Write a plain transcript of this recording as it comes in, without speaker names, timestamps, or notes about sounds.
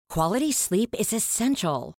Quality sleep is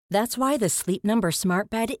essential. That's why the Sleep Number Smart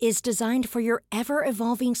Bed is designed for your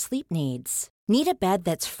ever-evolving sleep needs. Need a bed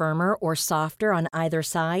that's firmer or softer on either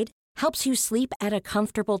side? Helps you sleep at a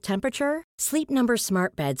comfortable temperature? Sleep Number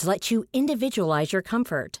Smart Beds let you individualize your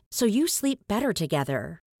comfort, so you sleep better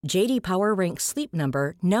together. J.D. Power ranks Sleep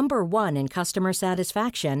Number number 1 in customer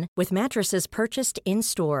satisfaction with mattresses purchased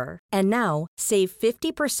in-store. And now, save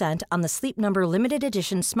 50% on the Sleep Number Limited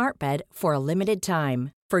Edition Smart Bed for a limited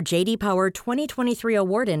time. For J.D. Power 2023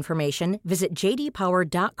 award information, visit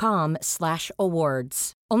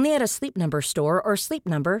jdpower.com/awards. Only at a Sleep Number store or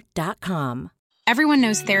sleepnumber.com. Everyone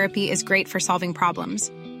knows therapy is great for solving problems,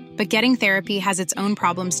 but getting therapy has its own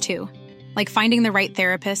problems too, like finding the right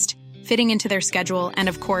therapist, fitting into their schedule, and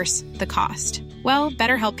of course, the cost. Well,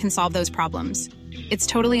 BetterHelp can solve those problems. It's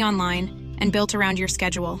totally online and built around your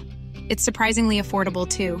schedule. It's surprisingly affordable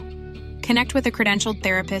too. Connect with a credentialed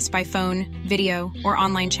therapist by phone, video, or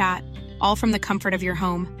online chat, all from the comfort of your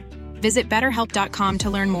home. Visit BetterHelp.com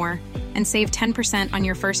to learn more and save 10% on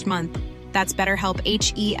your first month. That's BetterHelp,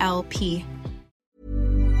 H-E-L-P.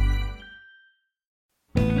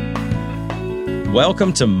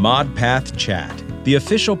 Welcome to ModPath Chat, the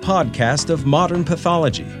official podcast of Modern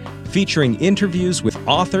Pathology, featuring interviews with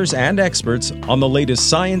authors and experts on the latest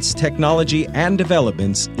science, technology, and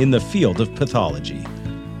developments in the field of pathology.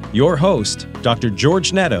 Your host, Dr.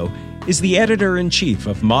 George Netto, is the editor-in-chief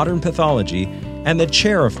of Modern Pathology and the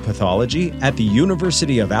chair of pathology at the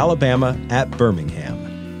University of Alabama at Birmingham.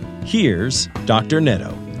 Here's Dr.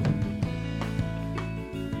 Netto.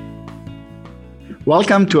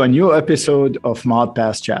 Welcome to a new episode of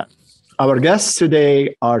ModPath Chat. Our guests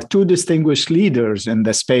today are two distinguished leaders in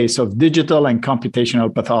the space of digital and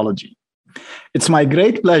computational pathology. It's my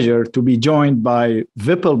great pleasure to be joined by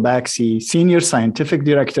Vipul Baxi, Senior Scientific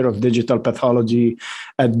Director of Digital Pathology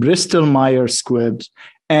at Bristol Myers Squibb,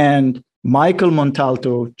 and Michael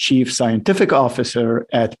Montalto, Chief Scientific Officer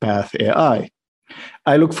at PathAI.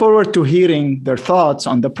 I look forward to hearing their thoughts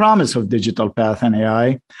on the promise of digital path and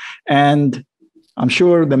AI, and I'm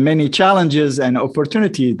sure the many challenges and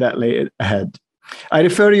opportunities that lay ahead. I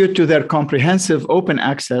refer you to their comprehensive open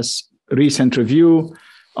access recent review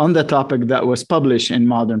on the topic that was published in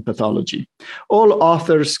Modern Pathology. All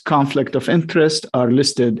authors' conflict of interest are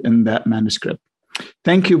listed in that manuscript.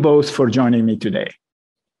 Thank you both for joining me today.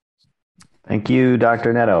 Thank you,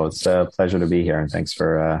 Dr. Netto. It's a pleasure to be here, and thanks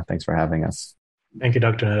for having us. Thank you,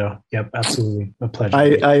 Dr. Netto. Yep, absolutely. A pleasure.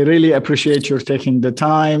 I really appreciate your taking the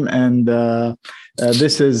time, and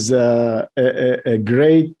this is a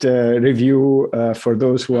great review for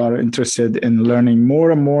those who are interested in learning more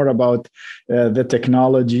and more about the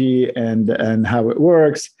technology and how it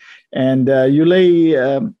works. And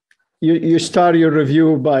you start your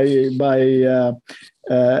review by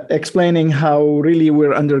explaining how really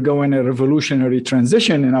we're undergoing a revolutionary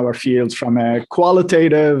transition in our fields from a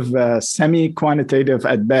qualitative, semi-quantitative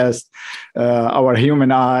at best, our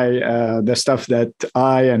human eye, the stuff that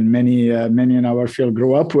I and many in our field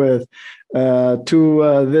grew up with,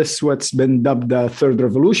 to this what's been dubbed the third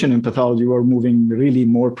revolution in pathology. We're moving really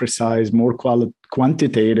more precise, more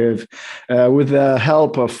quantitative, with the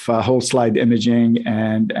help of whole slide imaging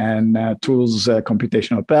and tools,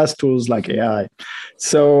 computational path tools like AI.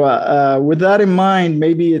 So with that in mind,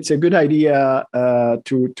 maybe it's a good idea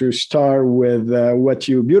to start with what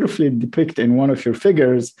you beautifully depict in one of your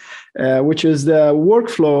figures, which is the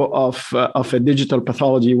workflow of a digital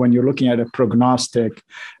pathology when you're looking at a prognostic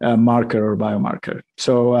marker or biomarker.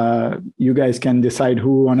 So you guys can decide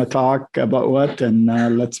who want to talk about what, and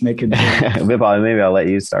let's make it. Maybe I'll let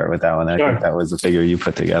you start with that one. Sure. I think that was the figure you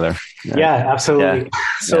put together. Yeah, absolutely. Yeah.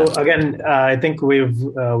 So again, I think we've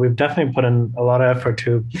definitely put in a lot of effort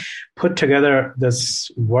to put together this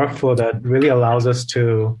workflow that really allows us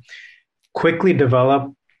to quickly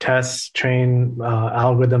develop, test, train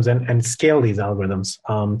algorithms and scale these algorithms.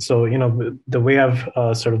 So, the way I've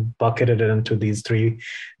sort of bucketed it into these three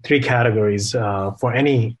categories for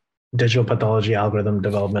any digital pathology algorithm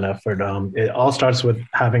development effort. It all starts with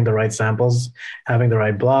having the right samples, having the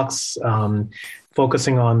right blocks,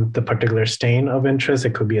 focusing on the particular stain of interest.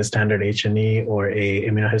 It could be a standard H&E or a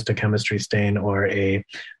immunohistochemistry stain or a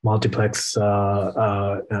multiplex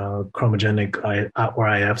chromogenic or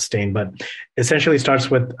IF stain. But essentially starts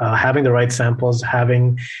with having the right samples,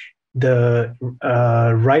 having the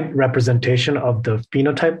right representation of the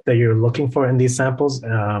phenotype that you're looking for in these samples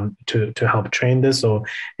to help train this. So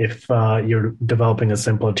if you're developing a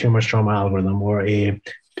simple tumor stroma algorithm or a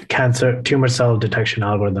cancer tumor cell detection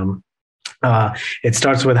algorithm, it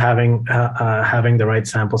starts with having the right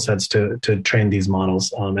sample sets to train these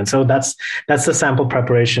models, and so that's the sample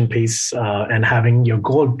preparation piece, and having your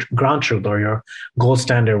ground truth or your gold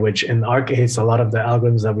standard, which in our case, a lot of the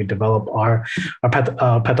algorithms that we develop are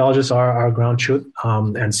pathologists are our ground truth,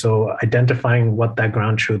 and so identifying what that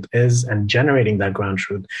ground truth is and generating that ground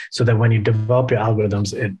truth, so that when you develop your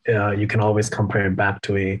algorithms, you can always compare it back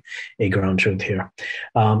to a ground truth here,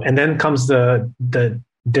 and then comes the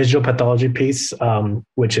digital pathology piece,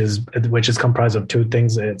 which is comprised of two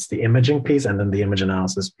things. It's the imaging piece and then the image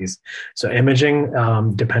analysis piece. So imaging,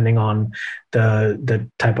 depending on the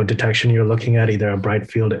type of detection you're looking at, either a bright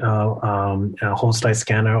field a whole slice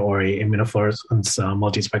scanner or a immunofluorescence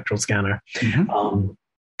multispectral scanner. Mm-hmm.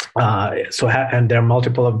 And there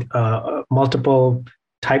are multiple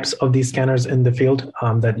types of these scanners in the field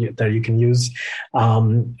that you can use,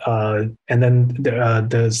 and then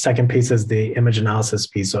the second piece is the image analysis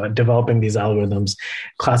piece. So developing these algorithms,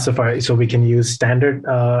 classify, so we can use standard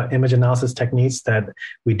image analysis techniques that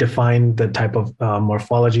we define the type of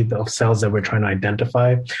morphology of cells that we're trying to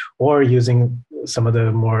identify, or using some of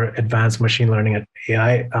the more advanced machine learning and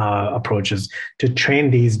AI approaches to train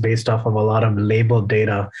these based off of a lot of labeled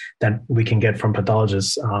data that we can get from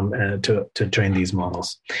pathologists to train these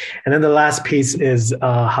models. And then the last piece is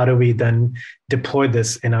how do we then deploy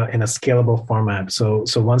this in a scalable format? So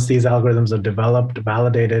once these algorithms are developed,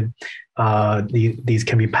 validated, these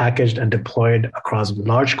can be packaged and deployed across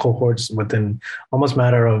large cohorts within almost a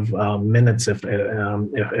matter of minutes,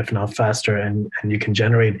 if not faster, and you can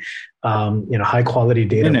generate high quality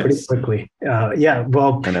data pretty quickly.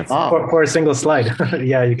 For a single slide,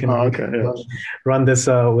 you can run this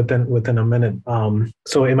within a minute.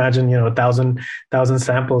 So imagine 1,000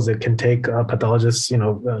 samples. It can take pathologists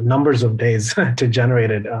numbers of days to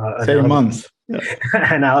generate it. Say a month. Yeah.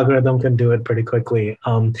 An algorithm can do it pretty quickly.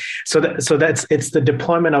 So it's the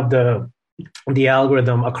deployment of the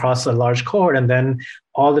algorithm across a large cohort, and then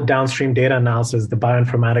all the downstream data analysis, the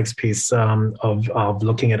bioinformatics piece of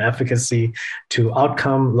looking at efficacy to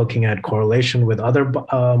outcome, looking at correlation with other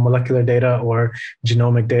molecular data or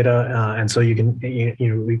genomic data, and so we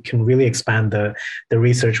can really expand the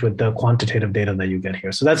research with the quantitative data that you get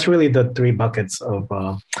here. So that's really the three buckets of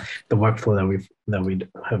the workflow that we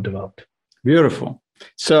have developed. Beautiful.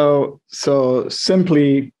 So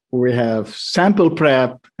simply, we have sample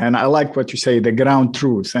prep, and I like what you say, the ground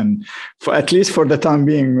truth. And at least for the time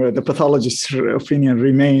being, the pathologist's opinion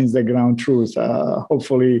remains the ground truth.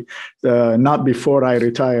 Hopefully, not before I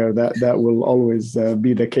retire. That will always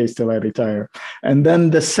be the case till I retire. And then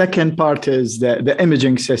the second part is the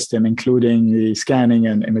imaging system, including the scanning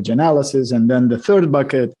and image analysis. And then the third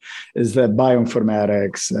bucket is the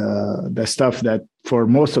bioinformatics, the stuff that for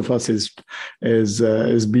most of us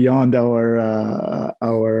is beyond our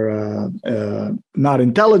not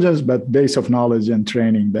intelligence, but base of knowledge and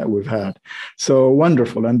training that we've had. So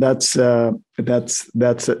wonderful, and that's a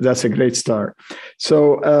great start.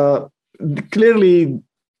 So clearly,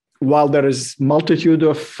 while there is multitude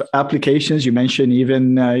of applications, you mentioned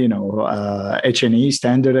even H&E,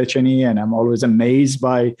 standard H&E, and I'm always amazed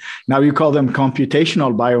by, now you call them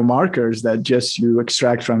computational biomarkers that just you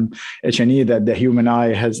extract from H&E that the human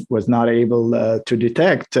eye was not able to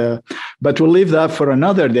detect. But we'll leave that for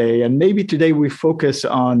another day. And maybe today we focus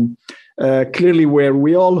on clearly where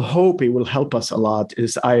we all hope it will help us a lot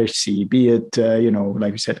is IHC, be it,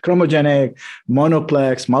 like you said, chromogenic,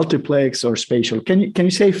 monoplex, multiplex, or spatial. Can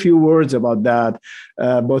you say a few words about that,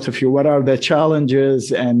 both of you? What are the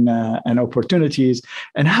challenges and opportunities,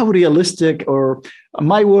 and how realistic, or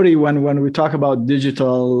my worry when we talk about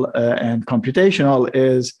digital and computational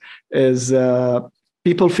is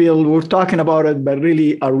people feel we're talking about it, but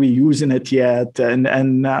really, are we using it yet?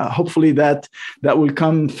 And hopefully that will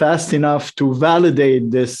come fast enough to validate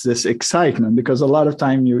this excitement, because a lot of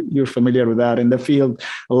time you're familiar with that in the field,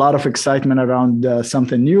 a lot of excitement around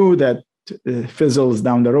something new that fizzles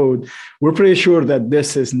down the road. We're pretty sure that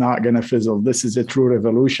this is not going to fizzle. This is a true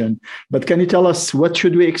revolution. But can you tell us what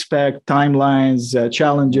should we expect, timelines,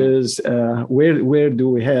 challenges? Where do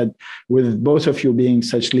we head with both of you being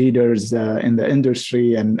such leaders in the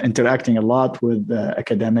industry and interacting a lot with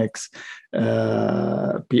academics,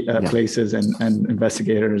 places and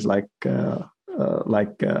investigators like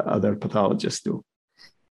other pathologists do?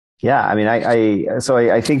 Yeah, I mean,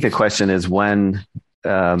 I think the question is when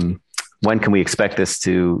can we expect this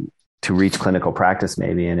to reach clinical practice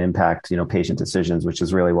maybe and impact, patient decisions, which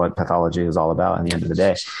is really what pathology is all about at the end of the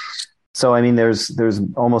day. So, I mean, there's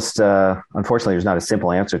almost, unfortunately, there's not a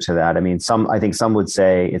simple answer to that. I mean, I think some would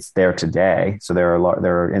say it's there today. So there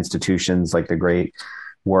are institutions like the great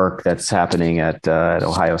work that's happening at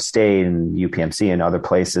Ohio State and UPMC and other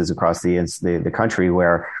places across the country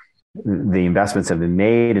where the investments have been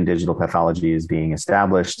made and digital pathology is being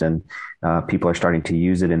established, and people are starting to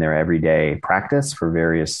use it in their everyday practice for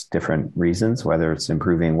various different reasons, whether it's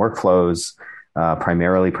improving workflows,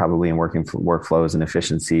 primarily probably in working workflows and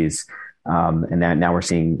efficiencies. And that now we're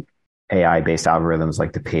seeing AI-based algorithms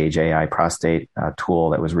like the Page AI prostate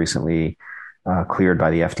tool that was recently cleared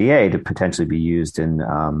by the FDA to potentially be used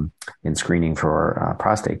in screening for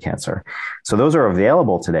prostate cancer. So those are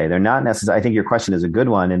available today. They're not necessarily. I think your question is a good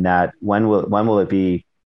one in that when will it be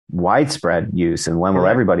widespread use and when will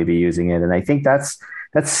everybody be using it? And I think that's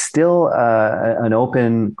still an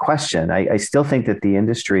open question. I still think that the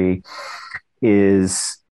industry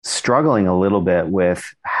is struggling a little bit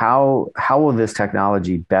with how will this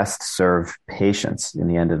technology best serve patients in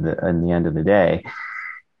the end of the day.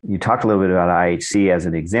 You talked a little bit about IHC as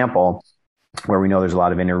an example, where we know there's a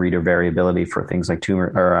lot of inter-reader variability for things like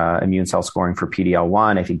tumor or immune cell scoring for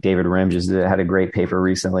PD-L1. I think David Rim just had a great paper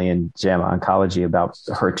recently in JAMA Oncology about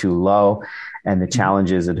HER2 low and the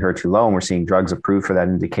challenges at HER2 low, and we're seeing drugs approved for that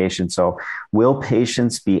indication. So will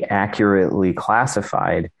patients be accurately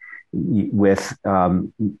classified with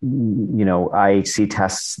IHC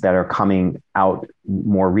tests that are coming out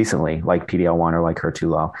more recently, like PD-L1 or like HER2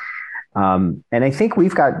 low? And I think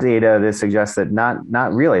we've got data that suggests that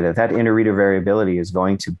not really, that inter-reader variability is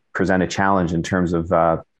going to present a challenge in terms of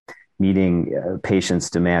meeting patients'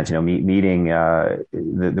 demands, meeting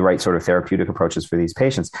the right sort of therapeutic approaches for these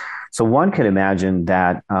patients. So one could imagine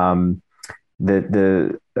that a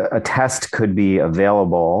test could be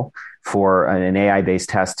available for an AI-based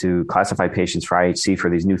test to classify patients for IHC for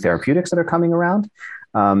these new therapeutics that are coming around.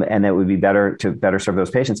 And that would be better serve those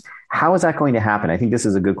patients. How is that going to happen? I think this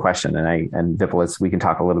is a good question. And Vipul, we can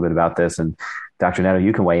talk a little bit about this, and Dr. Netto,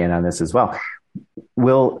 you can weigh in on this as well.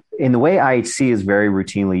 In the way IHC is very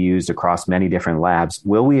routinely used across many different labs,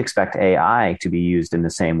 will we expect AI to be used in the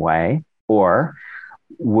same way? Or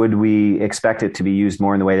would we expect it to be used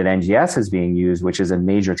more in the way that NGS is being used, which is in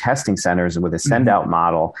major testing centers with a send-out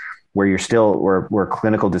model, where where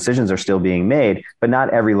clinical decisions are still being made, but not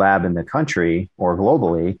every lab in the country or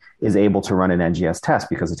globally is able to run an NGS test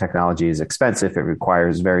because the technology is expensive. It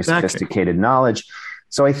requires very sophisticated knowledge.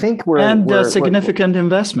 So I think we're significant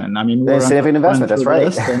investment. I mean, significant investment. That's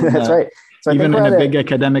right. That's right. So even in a big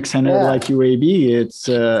academic center like UAB,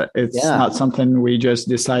 it's not something we just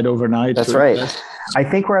decide overnight. That's right. I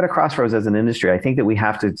think we're at a crossroads as an industry. I think that we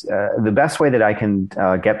have to, the best way that I can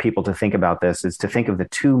get people to think about this is to think of the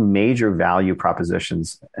two major value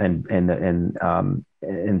propositions and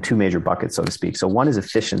two major buckets, so to speak. So one is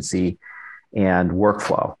efficiency and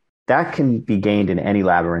workflow. That can be gained in any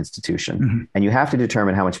lab or institution. Mm-hmm. And you have to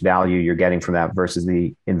determine how much value you're getting from that versus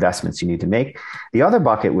the investments you need to make. The other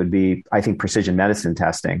bucket would be, I think, precision medicine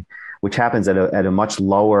testing, which happens at a much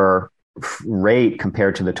lower rate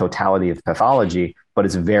compared to the totality of pathology, but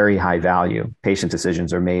it's very high value. Patient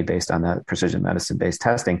decisions are made based on that precision medicine-based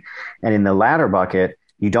testing. And in the latter bucket,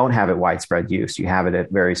 you don't have it widespread use. You have it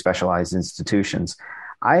at very specialized institutions.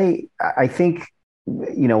 I think,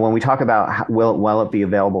 when we talk about will it be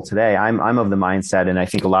available today, I'm of the mindset, and I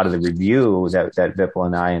think a lot of the review that Vipul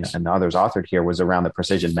and I and others authored here was around the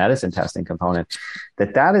precision medicine testing component,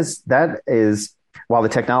 that is, while the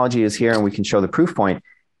technology is here and we can show the proof point,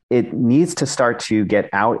 it needs to start to get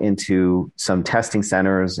out into some testing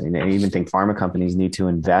centers, and I even think pharma companies need to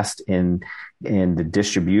invest in the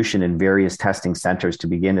distribution in various testing centers to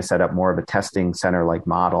begin to set up more of a testing center-like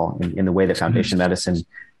model in the way that Foundation Medicine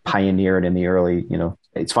pioneered in the early,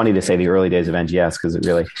 it's funny to say the early days of NGS because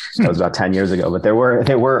that was about 10 years ago, but there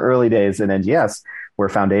were early days in NGS where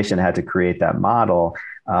Foundation had to create that model.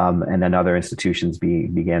 And then other institutions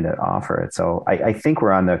began to offer it. So I think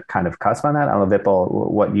we're on the kind of cusp on that. I don't know, Vipul,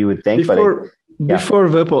 what you would think. Before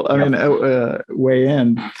Vipul, weigh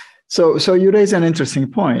in. So you raise an interesting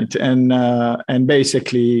point, and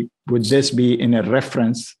basically, would this be in a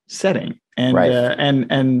reference setting? And right.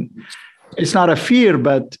 And it's not a fear,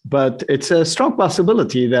 but it's a strong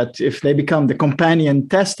possibility that if they become the companion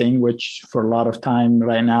testing, which for a lot of time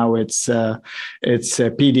right now it's a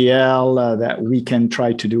PDL that we can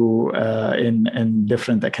try to do in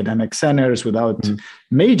different academic centers without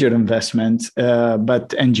major investments,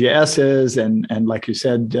 but NGSs and like you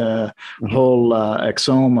said, whole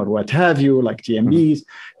exome or what have you, like TMBs,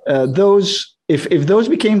 those if those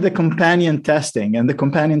became the companion testing, and the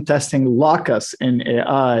companion testing lock us in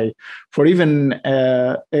AI for even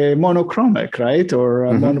a monochromic, right, or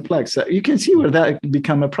a monoplex, you can see where that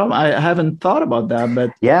become a problem. I haven't thought about that,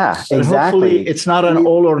 but exactly. Hopefully it's not an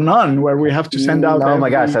all or none where we have to send out. Oh my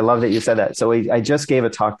gosh, I love that you said that. So I just gave a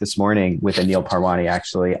talk this morning with Anil Parwani,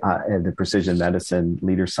 actually, at the Precision Medicine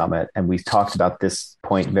Leaders Summit, and we talked about this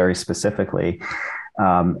point very specifically.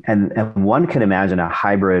 And one can imagine a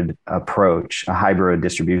hybrid approach, a hybrid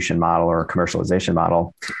distribution model or a commercialization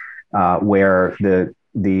model, where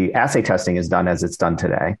the assay testing is done as it's done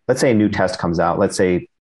today. Let's say a new test comes out. Let's say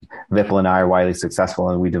Vipul and I are widely successful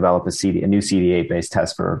and we develop a new CD8-based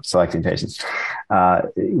test for selecting patients.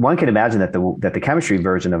 One can imagine that the chemistry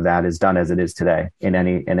version of that is done as it is today in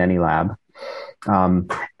any lab.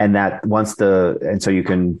 And so you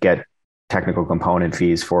can get technical component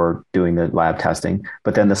fees for doing the lab testing,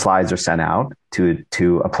 but then the slides are sent out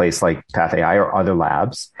to a place like PathAI or other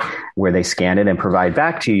labs where they scan it and provide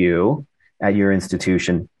back to you at your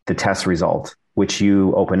institution the test result, which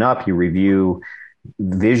you open up, you review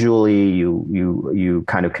visually, you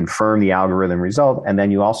kind of confirm the algorithm result, and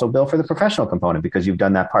then you also bill for the professional component because you've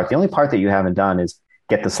done that part. The only part that you haven't done is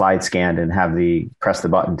get the slide scanned and press the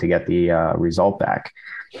button to get the result back.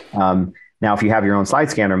 Now, if you have your own slide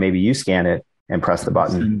scanner, maybe you scan it and press the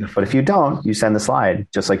button. But if you don't, you send the slide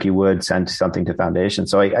just like you would send something to Foundation.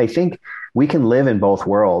 So I think we can live in both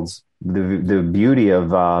worlds. The beauty of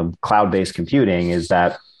cloud-based computing is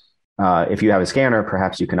that if you have a scanner,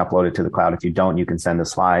 perhaps you can upload it to the cloud. If you don't, you can send the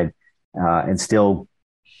slide and still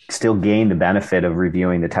gain the benefit of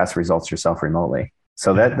reviewing the test results yourself remotely.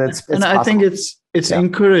 So that's and I think it's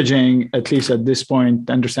encouraging, at least at this point,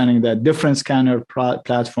 understanding that different scanner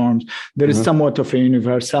platforms, there is somewhat of a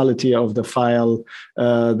universality of the file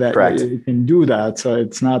that you can do that. So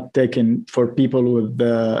it's not taken for people with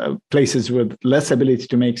places with less ability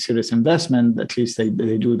to make serious investment. At least they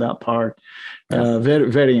do that part. Very,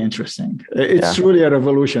 very interesting. It's truly a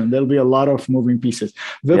revolution. There'll be a lot of moving pieces.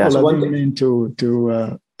 Vipul, I didn't mean to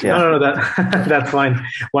No, that's fine.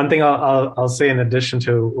 One thing I'll say in addition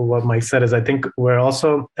to what Mike said is I think we're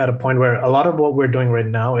also at a point where a lot of what we're doing right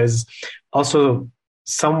now is also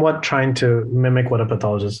somewhat trying to mimic what a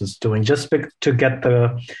pathologist is doing, just to get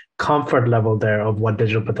the comfort level there of what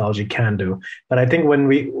digital pathology can do. But I think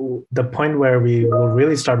the point where we will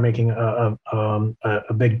really start making a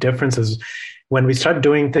big difference is when we start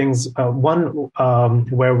doing things,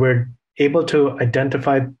 where we're able to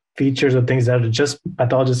identify features of things that just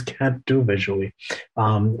pathologists can't do visually.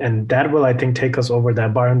 And that will, I think, take us over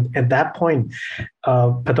that bar. And at that point,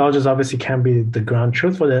 pathologists obviously can be the ground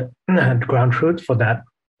truth for that.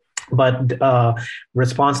 But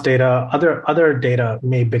response data, other data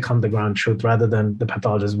may become the ground truth rather than the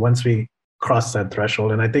pathologist once we cross that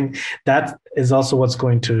threshold. And I think that is also what's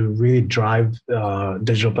going to really drive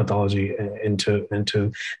digital pathology into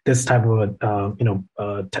this type of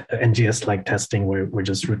NGS-like testing where we're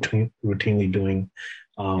just routinely doing.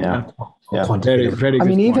 Very, very good. I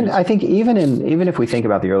mean, even if we think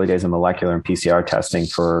about the early days of molecular and PCR testing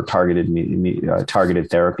for targeted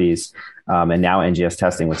therapies, and now NGS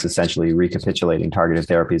testing, which is essentially recapitulating targeted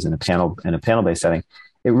therapies in a panel-based setting,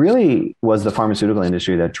 it really was the pharmaceutical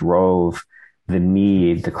industry that drove the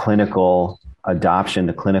need, the clinical adoption,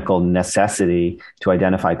 the clinical necessity to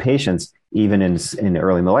identify patients, even in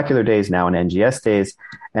early molecular days, now in NGS days.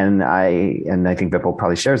 And I think Vipul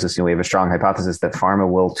probably shares this. We have a strong hypothesis that pharma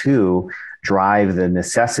will too drive the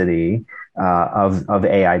necessity of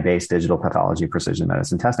AI-based digital pathology precision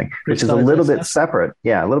medicine testing, which is a little bit separate.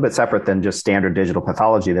 Yeah, a little bit separate than just standard digital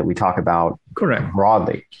pathology that we talk about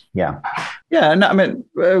broadly. Yeah. Yeah, and I mean,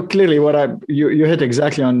 clearly you hit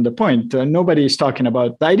exactly on the point. Nobody is talking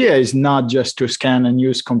about, the idea is not just to scan and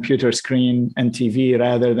use computer screen and TV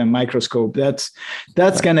rather than microscope. That's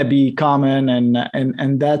going to be common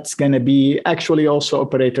and that's going to be actually also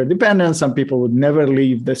operator dependent. Some people would never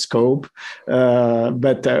leave the scope,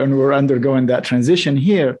 but and we're undergoing that transition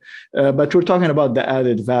here. But we're talking about the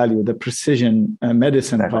added value, the precision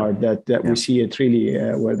medicine part that we see it really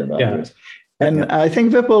where the value is. And I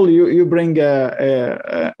think, Vipul, you bring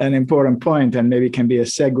an important point, and maybe can be a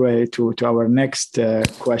segue to our next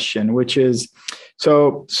question, which is,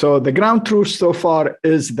 so the ground truth so far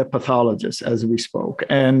is the pathologist, as we spoke,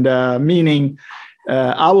 and meaning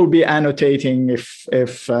I will be annotating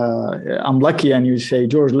if I'm lucky and you say,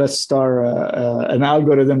 George, let's start an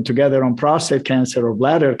algorithm together on prostate cancer or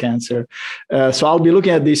bladder cancer. So I'll be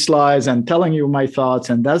looking at these slides and telling you my thoughts,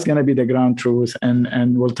 and that's going to be the ground truth,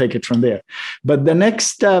 and we'll take it from there. But the next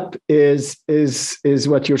step is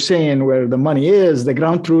what you're saying, where the money is. The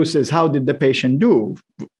ground truth is, how did the patient do?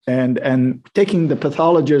 And taking the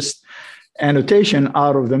pathologist annotation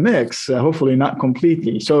out of the mix, hopefully not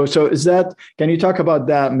completely. So is that, can you talk about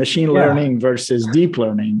that machine learning versus deep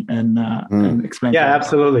learning and explain? Yeah,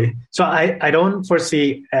 absolutely. So I don't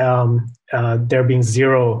foresee there being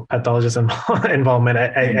zero pathologist involvement.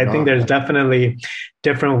 I think there's definitely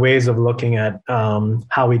different ways of looking at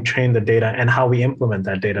how we train the data and how we implement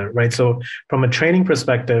that data, right? So from a training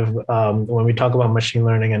perspective, when we talk about machine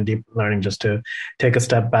learning and deep learning, just to take a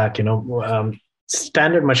step back,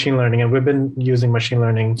 standard machine learning, and we've been using machine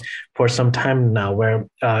learning for some time now, where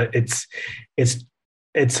it's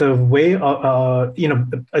a way of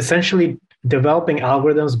essentially developing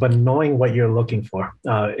algorithms, but knowing what you're looking for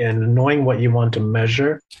and knowing what you want to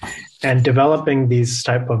measure, and developing these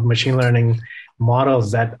type of machine learning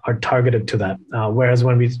models that are targeted to that. Whereas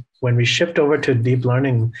when we shift over to deep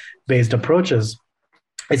learning based approaches,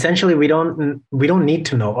 essentially we don't need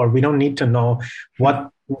to know, or we don't need to know what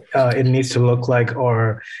it needs to look like,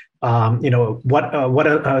 or so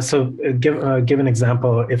give an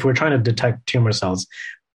example. If we're trying to detect tumor cells,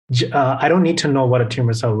 I don't need to know what a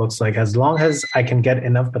tumor cell looks like. As long as I can get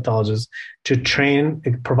enough pathologists to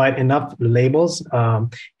provide enough labels,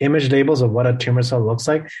 image labels of what a tumor cell looks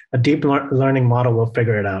like, a deep learning model will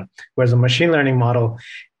figure it out. Whereas a machine learning model,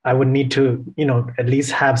 I would need to, at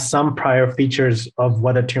least have some prior features of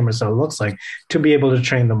what a tumor cell looks like to be able to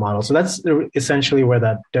train the model. So that's essentially where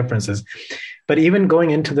that difference is. But even going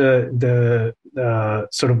into the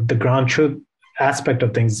sort of the ground truth aspect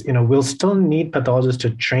of things, we'll still need pathologists to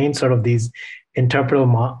train sort of these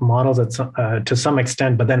interpretable models to some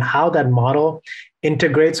extent. But then how that model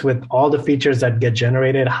integrates with all the features that get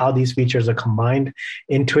generated, how these features are combined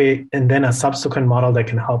into and then a subsequent model that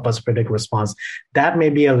can help us predict response. That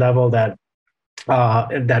may be a level that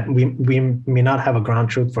we may not have a ground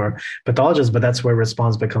truth for pathologists, but that's where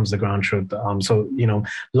response becomes the ground truth. So,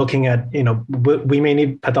 looking at, we may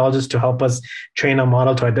need pathologists to help us train a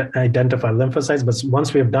model to identify lymphocytes. But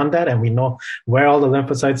once we have done that and we know where all the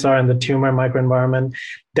lymphocytes are in the tumor microenvironment,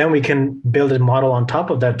 then we can build a model on top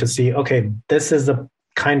of that to see, okay, this is the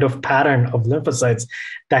kind of pattern of lymphocytes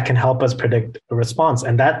that can help us predict a response.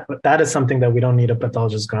 And that is something that we don't need a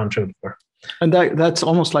pathologist ground truth for. And that's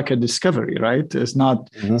almost like a discovery, right? It's not,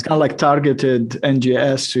 It's kind of like targeted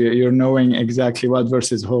NGS. So you're knowing exactly what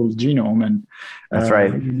versus whole genome. And that's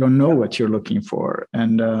right. You don't know what you're looking for.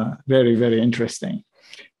 And very, very interesting.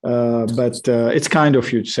 But it's kind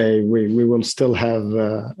of, you'd say we will still have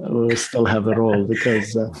a role,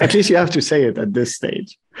 because at least you have to say it at this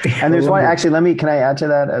stage. And there's one, actually, can I add to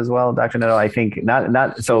that as well, Dr. Netto? I think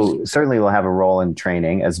not so certainly we'll have a role in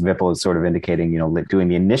training, as Vipul is sort of indicating, doing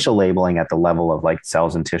the initial labeling at the level of like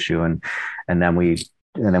cells and tissue, and then we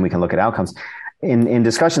can look at outcomes. In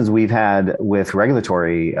discussions we've had with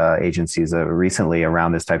regulatory agencies recently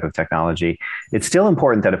around this type of technology, it's still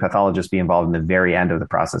important that a pathologist be involved in the very end of the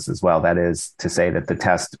process as well. That is to say that the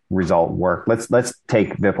test result worked. Let's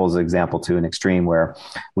take Vipul's example to an extreme, where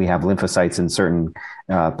we have lymphocytes in certain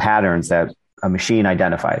patterns that a machine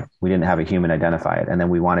identified. We didn't have a human identify it. And then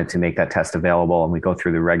we wanted to make that test available, and we go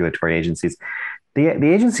through the regulatory agencies. The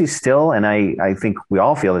agencies still, and I think we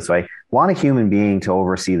all feel this way, want a human being to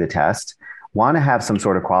oversee the test, want to have some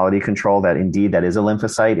sort of quality control that indeed that is a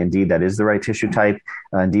lymphocyte, indeed that is the right tissue type,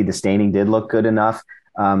 indeed the staining did look good enough.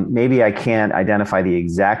 Maybe I can't identify the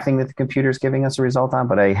exact thing that the computer is giving us a result on,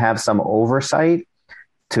 but I have some oversight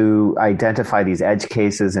to identify these edge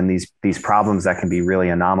cases and these problems that can be really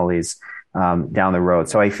anomalies down the road.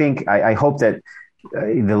 So I think, I hope that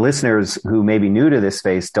the listeners who may be new to this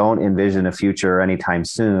space don't envision a future anytime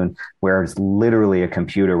soon where it's literally a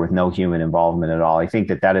computer with no human involvement at all. I think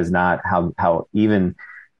that is not how even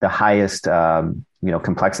the highest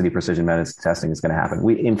complexity precision medicine testing is going to happen.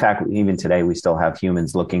 In fact, even today, we still have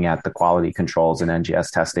humans looking at the quality controls in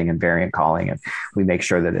NGS testing and variant calling, and we make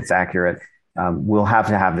sure that it's accurate. We'll have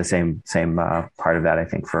to have the same part of that, I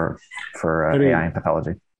think, for AI and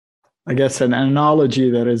pathology. I guess an analogy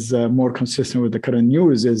that is more consistent with the current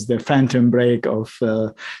news is the phantom brake of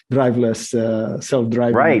driverless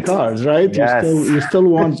self-driving cars, right? Yes. You still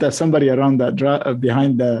want somebody around that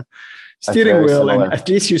behind the steering wheel, similar. And at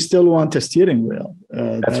least you still want a steering wheel.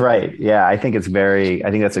 That's right. Yeah, I think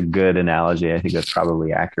that's a good analogy. I think that's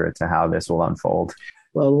probably accurate to how this will unfold.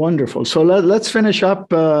 Well, wonderful. So let's finish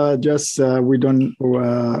up. We don't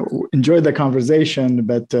enjoy the conversation,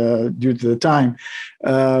 but due to the time,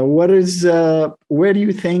 where do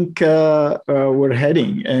you think we're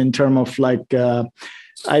heading in terms of like?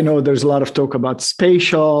 I know there's a lot of talk about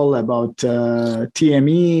spatial, about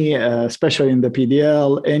TME, especially in the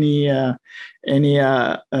PDL. Any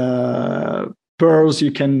pearls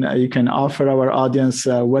you can offer our audience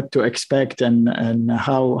what to expect and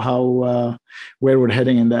how where we're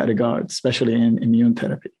heading in that regard, especially in immune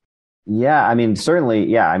therapy. Yeah, I mean, certainly.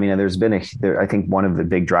 Yeah, I mean, there's been I think one of the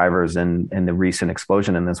big drivers in the recent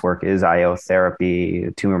explosion in this work is IO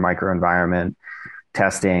therapy, tumor microenvironment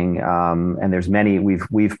testing, and there's many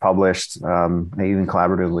we've published, even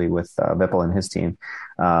collaboratively with Vipul and his team,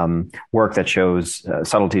 work that shows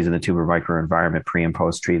subtleties in the tumor microenvironment pre and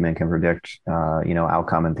post treatment can predict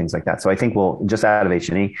outcome and things like that. So I think we'll just out of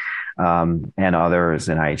H&E and others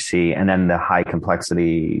in IHC, and then the high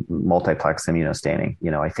complexity multiplex immunostaining,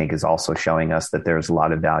 I think is also showing us that there's a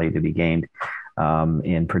lot of value to be gained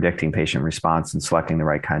in predicting patient response and selecting the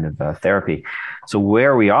right kind of therapy. So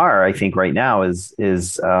where we are, I think right now is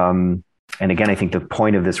and again, I think the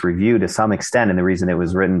point of this review to some extent, and the reason it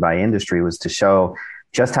was written by industry, was to show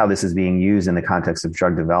just how this is being used in the context of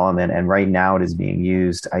drug development. And right now it is being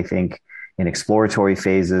used, I think, in exploratory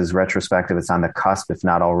phases, retrospective. It's on the cusp, if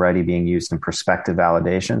not already being used in prospective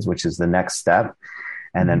validations, which is the next step.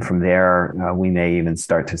 And then from there, we may even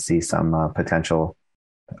start to see some potential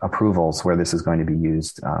approvals where this is going to be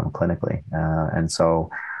used clinically. And so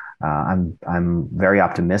I'm very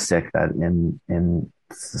optimistic that in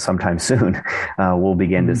sometime soon we'll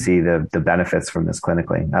begin to see the benefits from this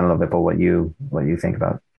clinically. I don't know, Vipul, what you think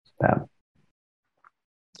about that.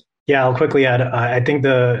 Yeah, I'll quickly add. I think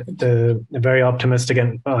the very optimistic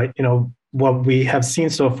and what we have seen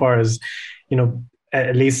so far is,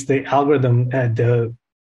 at least the algorithm, the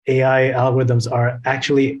AI algorithms are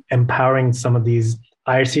actually empowering some of these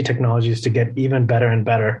IRC technologies to get even better and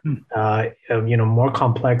better, more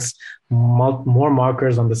complex, more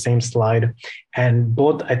markers on the same slide. And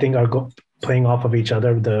both, I think, are playing off of each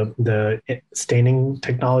other, the staining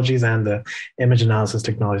technologies and the image analysis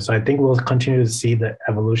technologies. So I think we'll continue to see the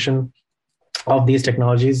evolution of these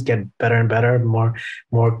technologies get better and better, more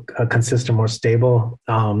consistent, more stable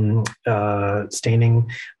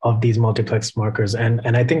staining of these multiplex markers. And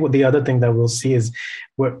I think what the other thing that we'll see is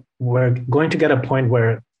we're going to get a point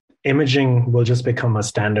where imaging will just become a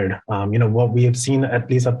standard. What we have seen, at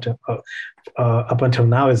least up until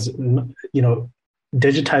now, is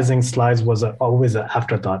digitizing slides was always an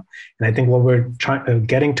afterthought. And I think what we're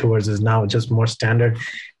getting towards is now just more standard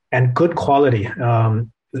and good quality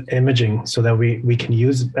imaging, so that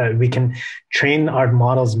we can train our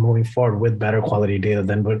models moving forward with better quality data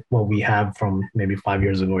than what we have from maybe 5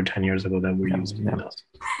 years ago or 10 years ago that we're using now.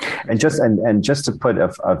 And just to put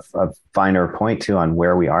a finer point too on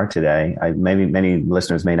where we are today, maybe many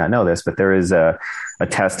listeners may not know this, but there is a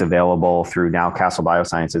test available through now Castle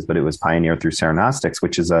Biosciences, but it was pioneered through Cernostics,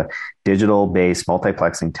 which is a digital-based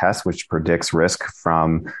multiplexing test which predicts risk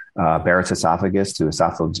from Barrett's esophagus to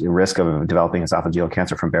risk of developing esophageal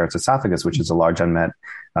cancer from Barrett's esophagus, which is a large unmet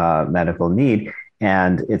medical need.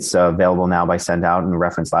 And it's available now by send out in a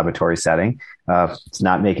reference laboratory setting. It's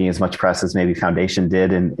not making as much press as maybe Foundation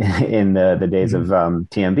did in the days of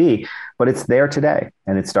TMB, but it's there today,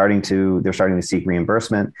 and they're starting to seek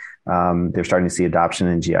reimbursement. They're starting to see adoption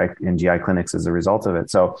in GI clinics as a result of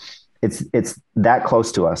it. So it's that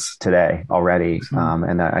close to us today already,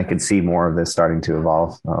 and I could see more of this starting to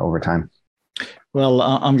evolve over time. Well,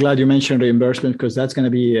 I'm glad you mentioned reimbursement, because that's going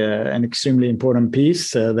to be an extremely important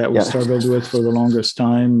piece that we struggled with for the longest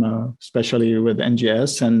time, especially with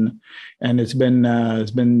NGS, and it's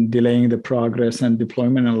been delaying the progress and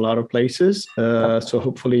deployment in a lot of places. So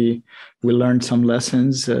hopefully we learned some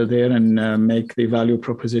lessons there and make the value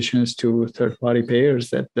propositions to third-party payers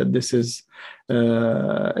that this is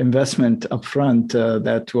investment upfront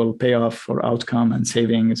that will pay off for outcome and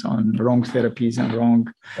savings on wrong therapies and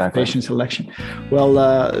wrong patient selection. Well,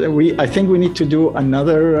 I think we need to do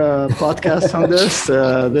another podcast on this.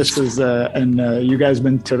 This is and you guys have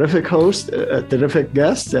been terrific host, terrific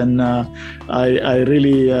guest, and I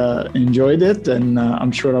really enjoyed it, and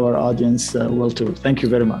I'm sure our audience will too. Thank you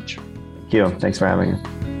very much. Thank you. Thanks for having me.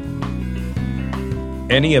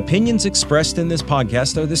 Any opinions expressed in this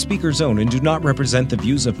podcast are the speaker's own and do not represent the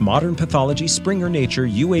views of Modern Pathology, Springer Nature,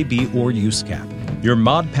 UAB, or USCAP. Your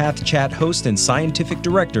ModPath Chat host and scientific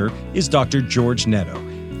director is Dr. George Netto.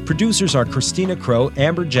 Producers are Christina Crow,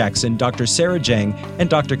 Amber Jackson, Dr. Sarah Jang, and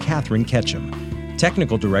Dr. Catherine Ketchum.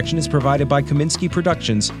 Technical direction is provided by Kaminsky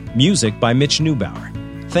Productions, music by Mitch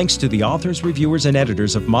Neubauer. Thanks to the authors, reviewers, and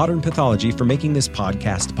editors of Modern Pathology for making this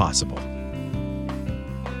podcast possible.